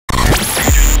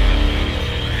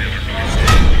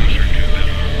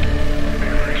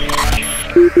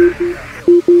Hey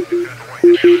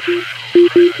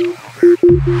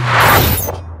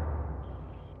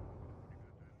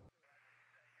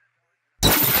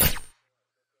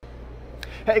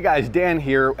guys, Dan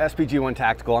here, SPG1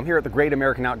 Tactical. I'm here at the Great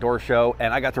American Outdoor Show,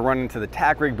 and I got to run into the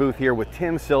TACRIG booth here with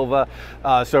Tim Silva.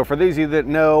 So for those of you that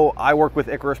know, I work with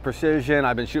Icarus Precision.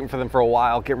 I've been shooting for them for a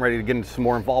while, getting ready to get into some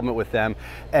more involvement with them.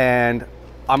 And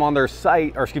I'm on their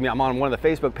site, or excuse me, I'm on one of the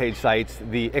Facebook page sites,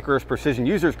 the Icarus Precision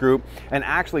Users Group, and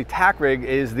actually TACRIG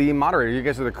is the moderator. You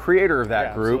guys are the creator of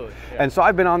that group. Yeah. And so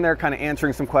I've been on there kind of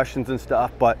answering some questions and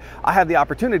stuff, but I had the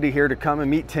opportunity here to come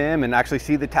and meet Tim and actually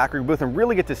see the TACRIG booth and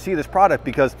really get to see this product,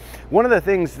 because one of the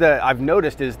things that I've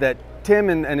noticed is that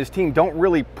Tim and his team don't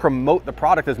really promote the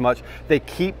product as much. They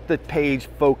keep the page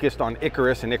focused on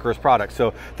Icarus and Icarus products.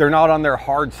 So they're not on there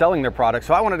hard selling their product.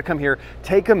 So I wanted to come here,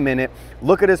 take a minute,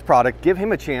 look at his product, give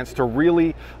him a chance to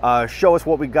really show us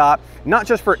what we got, not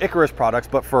just for Icarus products,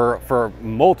 but for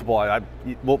multiple.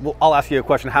 I'll ask you a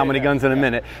question, how many guns in a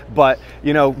minute, but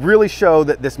you know, really show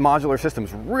that this modular system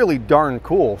is really darn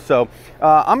cool. So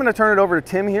I'm gonna turn it over to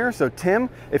Tim here. So Tim,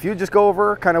 if you just go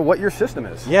over kind of what your system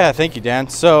is. Yeah, thank you, Dan.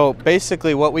 So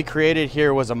basically what we created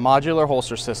here was a modular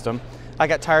holster system. I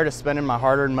got tired of spending my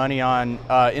hard-earned money on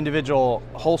individual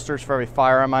holsters for every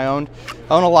firearm I owned.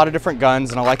 I own a lot of different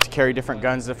guns, and I like to carry different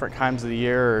guns different times of the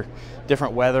year or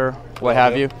different weather, what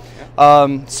have you.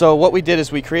 So what we did is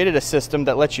we created a system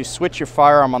that lets you switch your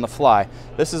firearm on the fly.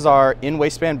 This is our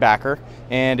in-waistband backer,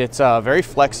 and it's very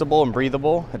flexible and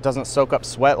breathable. It doesn't soak up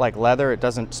sweat like leather. It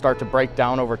doesn't start to break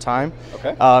down over time.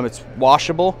 Okay. It's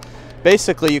washable.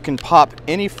 Basically, you can pop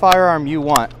any firearm you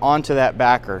want onto that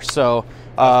backer. So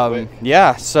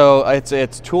yeah, so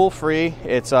it's tool free.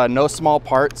 It's no small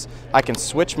parts. I can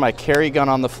switch my carry gun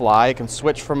on the fly. I can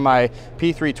switch from my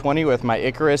P320 with my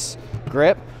Icarus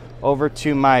grip over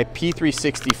to my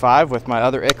P365 with my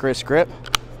other Icarus grip,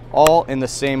 all in the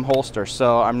same holster.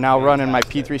 So I'm now running my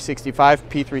P365,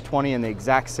 P320 in the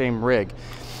exact same rig.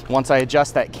 Once I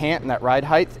adjust that cant and that ride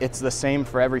height, it's the same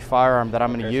for every firearm that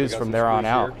I'm going to use from there on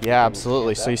out. Yeah,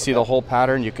 absolutely. So you see the whole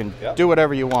pattern. You can do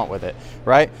whatever you want with it,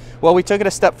 right? Well, we took it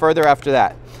a step further after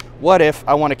that. What if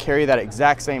I want to carry that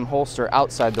exact same holster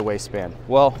outside the waistband?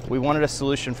 Well, we wanted a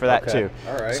solution for that too.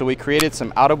 All right. So we created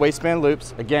some out-of-waistband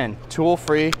loops. Again,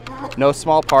 tool-free, no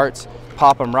small parts.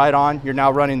 Pop them right on. You're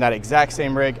now running that exact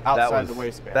same rig outside the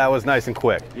waistband. That was nice and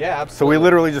quick. Yeah, absolutely. So we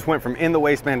literally just went from in the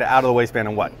waistband to out of the waistband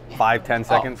in what, 5–10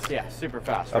 seconds? Yeah, super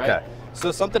fast, right? Okay.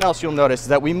 So something else you'll notice is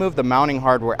that we move the mounting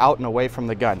hardware out and away from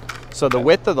the gun. So the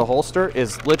width of the holster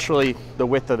is literally the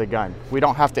width of the gun. We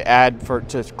don't have to add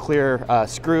to clear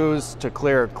screws, to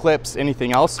clear clips,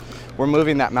 anything else. We're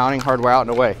moving that mounting hardware out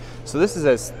and away. So this is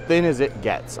as thin as it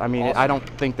gets. I mean, I don't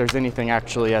think there's anything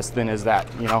actually as thin as that,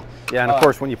 you know? Yeah, and of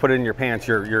course, when you put it in your pants,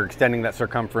 you're extending that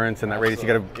circumference and that radius. You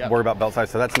got to worry about belt size,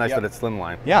 so that's nice that it's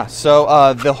slimline. Yeah,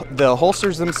 so the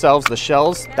holsters themselves, the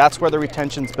shells, that's where the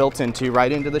retention's built into,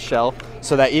 right into the shell,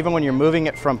 so that even when you're moving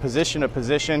it from position to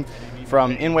position,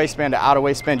 from in-waistband to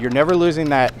out-of-waistband, you're never losing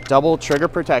that double trigger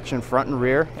protection front and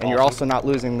rear, and you're also not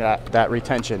losing that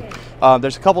retention.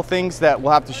 There's a couple things that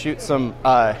we'll have to shoot some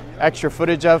extra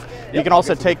footage of. You can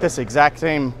also take this exact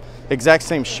same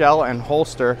shell and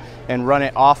holster and run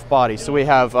it off body. So we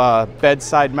have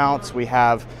bedside mounts, we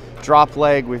have drop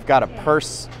leg, we've got a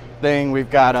purse thing,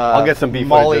 we've got a I'll get some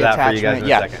molly footage of that attachment. for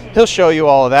you guys in a second. He'll show you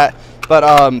all of that.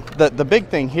 But the big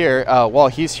thing here, while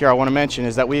he's here, I want to mention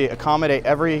is that we accommodate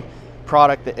every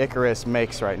product that Icarus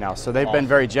makes right now. So they've been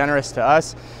very generous to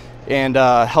us and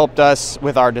helped us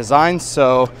with our designs,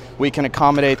 so we can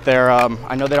accommodate their,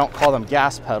 I know they don't call them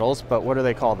gas pedals, but what do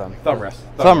they call them? Thumb rests.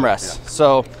 Thumb rests. Yeah.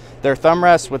 So their thumb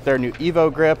rests with their new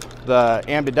Evo grip, the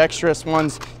ambidextrous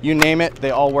ones, you name it, they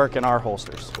all work in our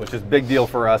holsters. Which is a big deal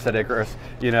for us at Icarus.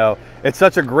 You know, it's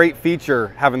such a great feature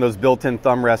having those built-in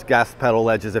thumb rest, gas pedal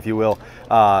edges, if you will.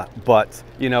 But,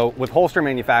 you know, with holster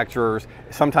manufacturers,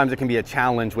 sometimes it can be a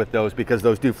challenge with those because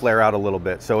those do flare out a little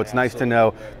bit. So it's nice to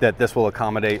know that this will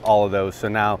accommodate all of those. So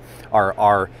now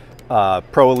our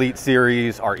Pro Elite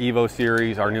series, our Evo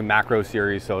series, our new Macro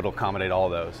series, so it'll accommodate all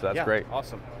of those. So that's great.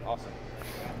 Awesome, awesome.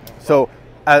 So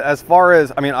as far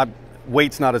as, I mean,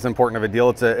 weight's not as important of a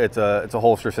deal. It's a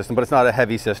holster system, but it's not a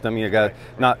heavy system. You got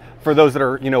not for those that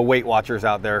are, you know, weight watchers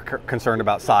out there concerned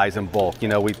about size and bulk. You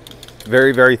know, we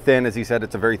very, very thin, as he said.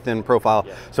 It's a very thin profile,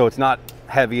 so it's not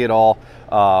heavy at all.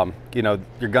 You know,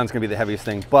 your gun's gonna be the heaviest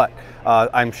thing, but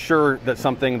I'm sure that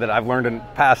something that I've learned in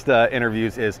past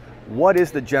interviews is, what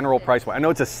is the general price point? I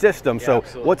know it's a system, so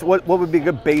what would be a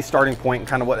good base starting point and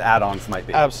kind of what add-ons might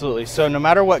be? Absolutely. So no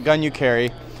matter what gun you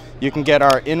carry, you can get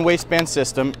our in-waistband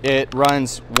system. It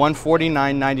runs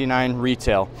 $149.99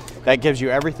 retail. That gives you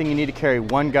everything you need to carry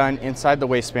one gun inside the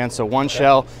waistband, so one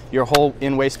shell, your whole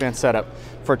in-waistband setup.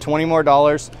 For $20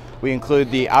 more, we include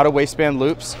the out-of-waistband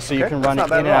loops, so you can run it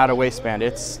in and out of waistband.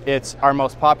 It's our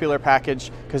most popular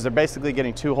package because they're basically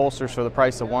getting 2 holsters for the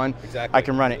price of one. Exactly. I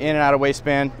can run it in and out of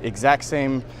waistband, exact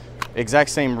same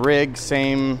rig,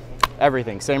 same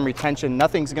everything, same retention.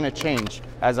 Nothing's going to change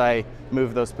as I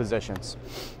move those positions.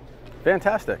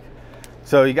 Fantastic.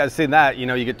 So you guys see that, you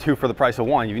know, you get 2 for the price of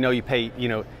one. You know, you pay, you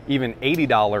know, even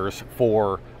 $80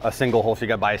 for a single holster. You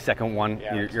got to buy a second one.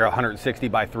 Yeah. You're 160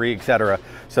 by 3, etc.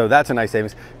 So that's a nice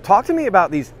savings. Talk to me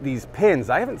about these pins.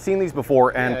 I haven't seen these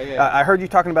before, and I heard you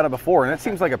talking about it before, and that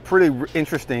seems like a pretty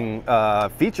interesting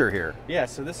feature here. Yeah.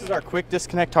 So this is our quick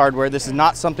disconnect hardware. This is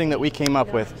not something that we came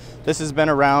up with. This has been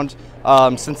around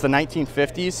since the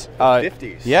 1950s.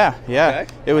 50s. Yeah. Okay.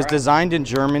 It was designed in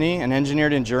Germany and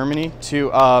engineered in Germany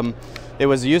to. It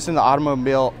was used in the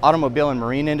automobile and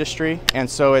marine industry, and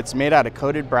so it's made out of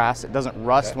coated brass. It doesn't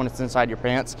rust when it's inside your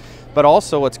pants. But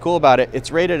also, what's cool about it, it's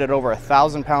rated at over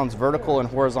 1,000 pounds vertical and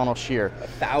horizontal shear.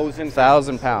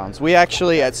 1,000 pounds. We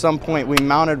actually, at some point, we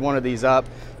mounted one of these up.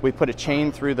 We put a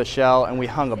chain through the shell, and we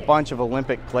hung a bunch of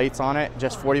Olympic plates on it,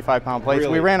 just 45-pound plates.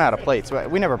 Really? We ran out of plates.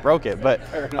 We never broke it, but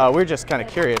we're just kind of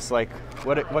curious, like,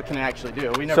 what can it actually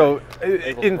do? We never. So,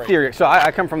 in theory, so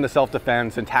I come from the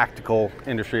self-defense and tactical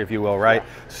industry, if you will, right?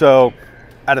 Yeah. So,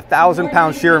 at 1,000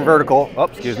 pounds shear and vertical,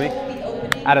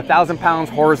 at 1,000 pounds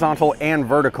horizontal and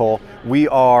vertical, we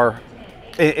are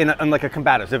in like a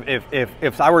combative.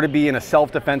 If I were to be in a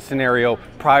self-defense scenario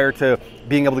prior to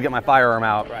being able to get my firearm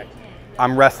out,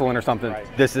 I'm wrestling or something,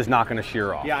 this is not going to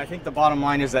shear off. Yeah, I think the bottom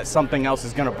line is that something else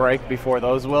is going to break before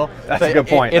those will. That's a good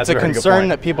point. It's a concern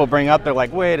that people bring up. They're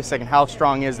like, wait a second, how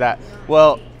strong is that?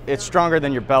 Well, it's stronger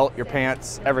than your belt, your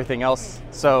pants, everything else.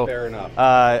 So fair enough.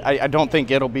 I don't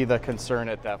think it'll be the concern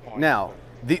at that point. Now,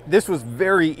 this was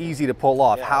very easy to pull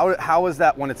off. Yeah. How is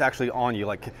that when it's actually on you?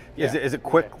 Like, is it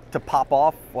quick to pop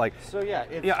off? Like, so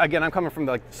again, I'm coming from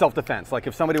the, like, self-defense. Like,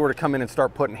 if somebody were to come in and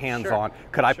start putting hands on,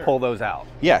 could I pull those out?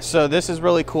 Yeah. So this is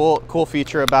really cool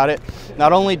feature about it.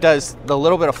 Not only does the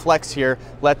little bit of flex here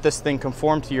let this thing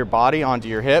conform to your body onto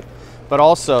your hip, but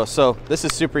also, so this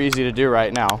is super easy to do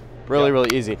right now.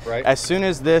 Really easy. Right. As soon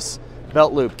as this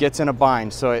belt loop gets in a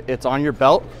bind, so it's on your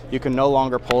belt, you can no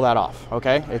longer pull that off,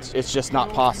 okay? It's just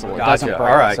not possible. Gotcha. It doesn't break.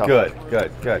 All right, so.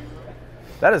 Good.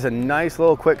 That is a nice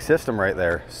little quick system right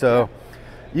there. So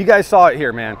you guys saw it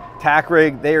here, man.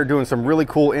 TACRIG, they are doing some really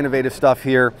cool, innovative stuff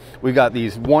here. We've got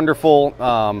these wonderful,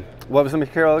 what was the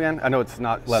material again? I know it's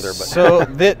not leather, but. So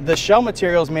the shell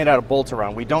material is made out of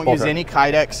Boltaron. We don't use any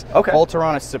Kydex. Okay.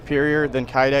 Boltaron is superior than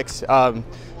Kydex.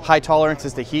 High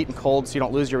tolerances to heat and cold, so you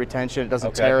don't lose your retention. It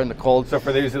doesn't tear in the cold. So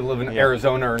for those that live in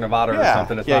Arizona or Nevada or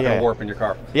something, it's not going to warp in your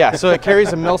car. Yeah, so it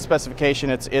carries a mil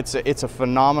specification. It's a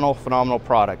phenomenal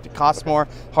product. It costs more,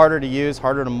 harder to use,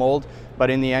 harder to mold, but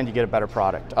in the end, you get a better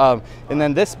product. And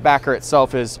then this backer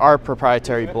itself is our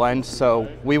proprietary blend. So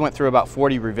we went through about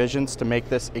 40 revisions to make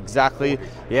this exactly.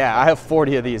 Yeah, I have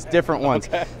 40 of these different ones,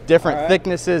 different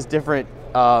thicknesses, different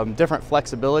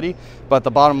flexibility, but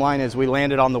the bottom line is we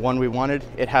landed on the one we wanted.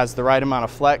 It has the right amount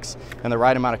of flex and the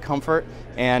right amount of comfort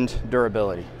and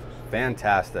durability.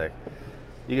 Fantastic.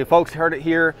 You folks heard it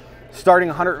here. Starting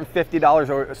 $150,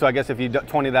 or so I guess if you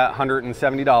 20 that,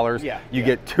 $170. You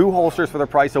get 2 holsters for the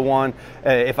price of one.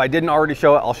 If I didn't already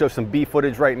show it, I'll show some B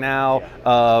footage right now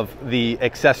of the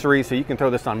accessories. So you can throw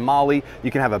this on Molly.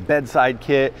 You can have a bedside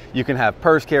kit. You can have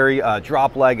purse carry,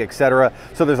 drop leg, etc.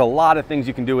 So there's a lot of things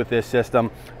you can do with this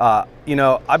system. You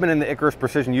know, I've been in the Icarus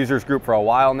Precision users group for a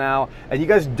while now, and you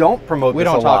guys don't promote this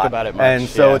a lot. We don't talk about it much. And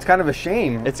so it's kind of a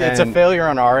shame. It's a failure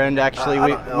on our end, actually.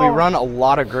 We run a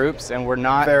lot of groups, and we're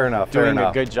not doing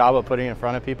a good job of putting it in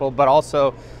front of people, but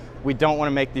also we don't want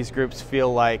to make these groups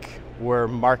feel like we're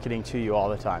marketing to you all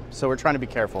the time. So we're trying to be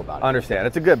careful about it. Understand.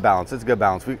 It's a good balance. It's a good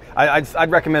balance. I'd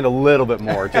recommend a little bit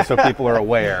more just so people are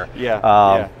aware.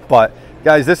 But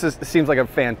guys, this seems like a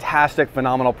fantastic,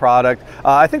 phenomenal product.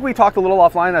 I think we talked a little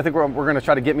offline. I think we're going to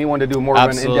try to get me one to do more of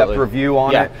an in-depth review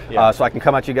on it, so I can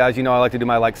come at you guys. You know, I like to do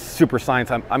my super science.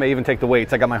 I may even take the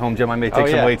weights. I got my home gym. I may take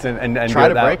some weights and try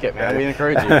to break it, man. We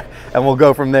encourage you, and we'll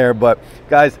go from there. But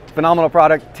guys, phenomenal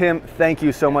product. Tim, thank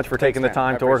you so much for taking the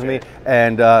time to work with me.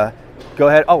 And go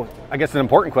ahead. Oh, I guess an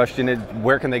important question is,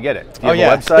 where can they get it? Do you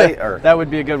have a website? Or? That would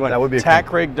be a good one. That would be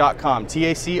TACRIG.com.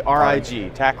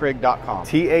 TACRIG. TACRIG.com.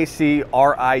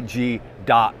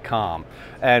 TACRIG.com.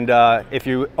 And if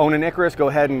you own an Icarus, go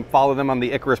ahead and follow them on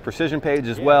the Icarus Precision page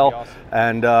as well. Awesome.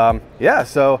 And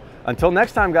so until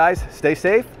next time, guys, stay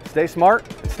safe, stay smart,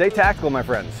 and stay tactical, my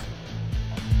friends.